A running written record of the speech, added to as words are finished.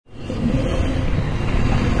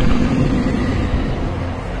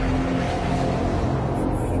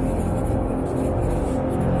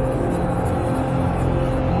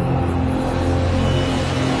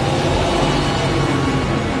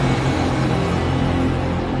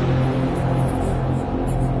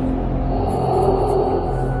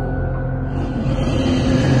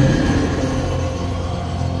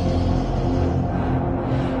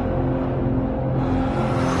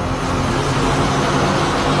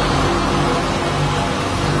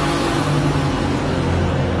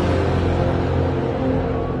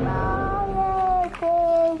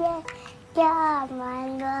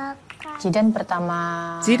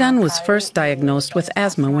Zidan was first diagnosed with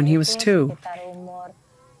asthma when he was 2.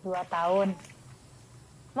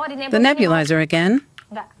 The nebulizer again?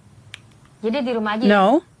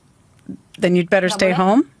 No? Then you'd better stay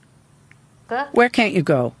home? Where can't you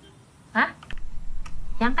go?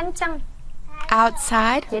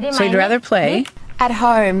 Outside. So you'd rather play? At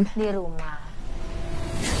home.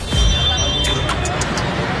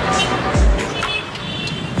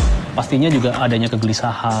 Pastinya juga adanya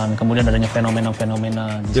kegelisahan, kemudian adanya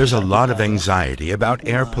fenomena-fenomena. There's a lot of anxiety about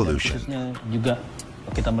air pollution, Juga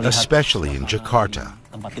kita melihat especially in Jakarta.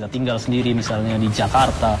 tempat kita tinggal sendiri, misalnya di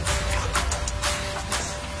Jakarta.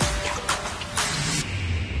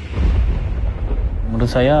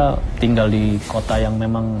 Menurut saya tinggal di kota yang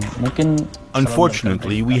memang mungkin.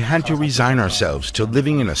 Unfortunately, we had to resign ourselves to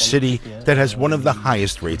living in a city that has one of the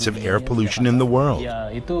highest rates of air pollution in the world.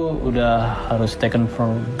 Ya, itu udah harus taken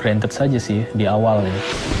for granted saja sih di awal ya.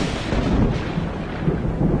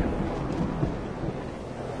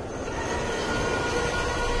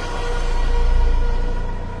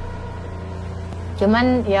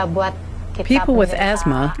 Cuman ya buat people with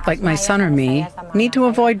asthma, like my son or me, need to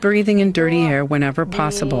avoid breathing in dirty air whenever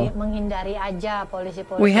possible.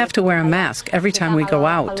 We have to wear a mask every time we go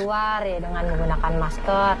out.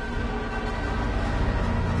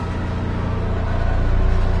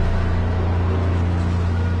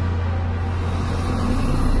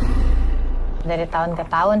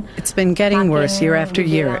 It's been getting worse year after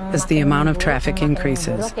year as the amount of traffic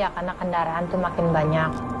increases.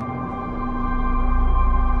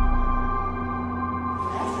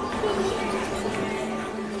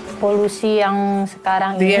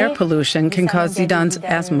 The air pollution can cause Zidan's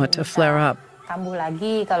asthma to flare up.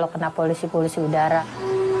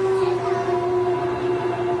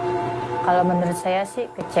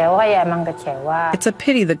 It's a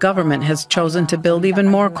pity the government has chosen to build even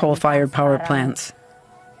more coal-fired power plants.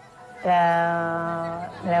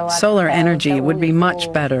 Solar energy would be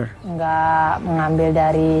much better.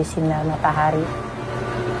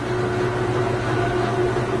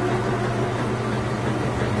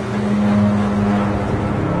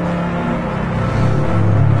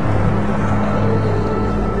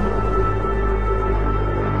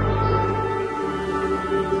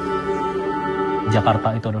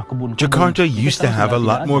 Jakarta used to have a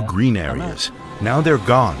lot more green areas. Now they're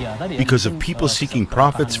gone because of people seeking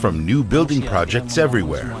profits from new building projects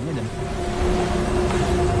everywhere.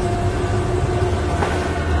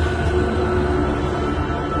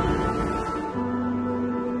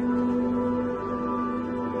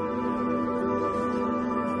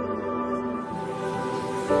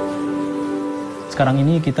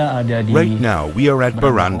 Right now, we are at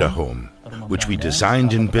Baranda Home, which we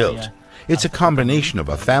designed and built. It's a combination of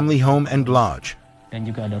a family home and lodge. The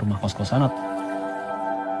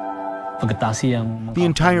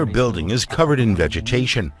entire building is covered in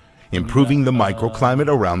vegetation, improving the microclimate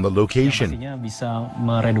around the location.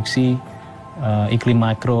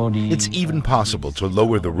 It's even possible to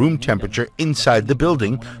lower the room temperature inside the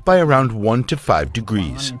building by around 1 to 5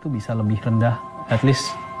 degrees. At least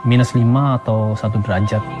 -5 atau 1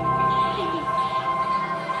 derajat.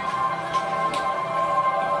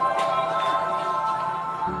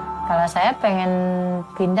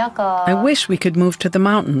 I wish we could move to the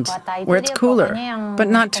mountains, where it's cooler, but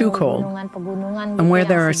not too cold, and where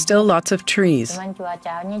there are still lots of trees,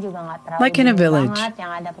 like in a village.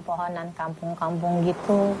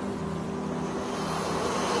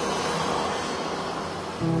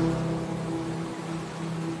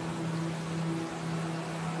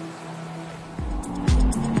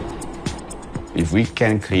 If we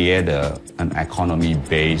can create an economy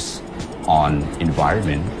based on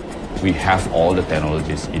environment, we have all the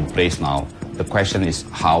technologies in place now. The question is,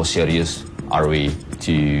 how serious are we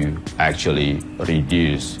to actually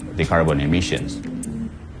reduce the carbon emissions?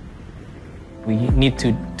 We need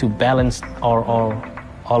to balance all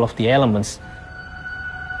of the elements.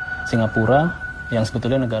 Singapura, yang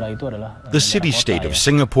sebetulnya negara itu adalah the city-state of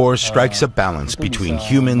Singapore strikes a balance between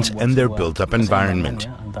humans and their built-up environment.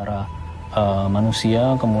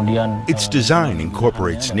 Its design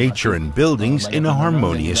incorporates nature and buildings in a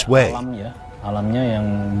harmonious way.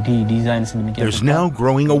 There's now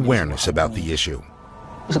growing awareness about the issue.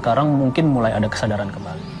 Sekarang mungkin mulai ada kesadaran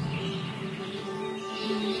kembali.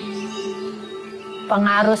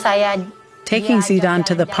 Taking Zidan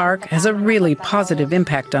to the park has a really positive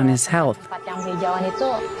impact on his health.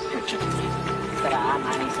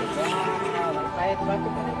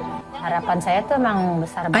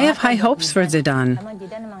 I have high hopes for Zidan.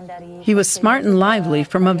 He was smart and lively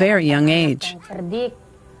from a very young age.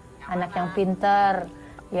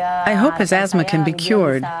 I hope his asthma can be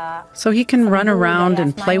cured, so he can run around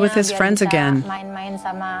and play with his friends again,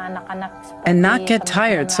 and not get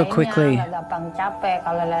tired so quickly.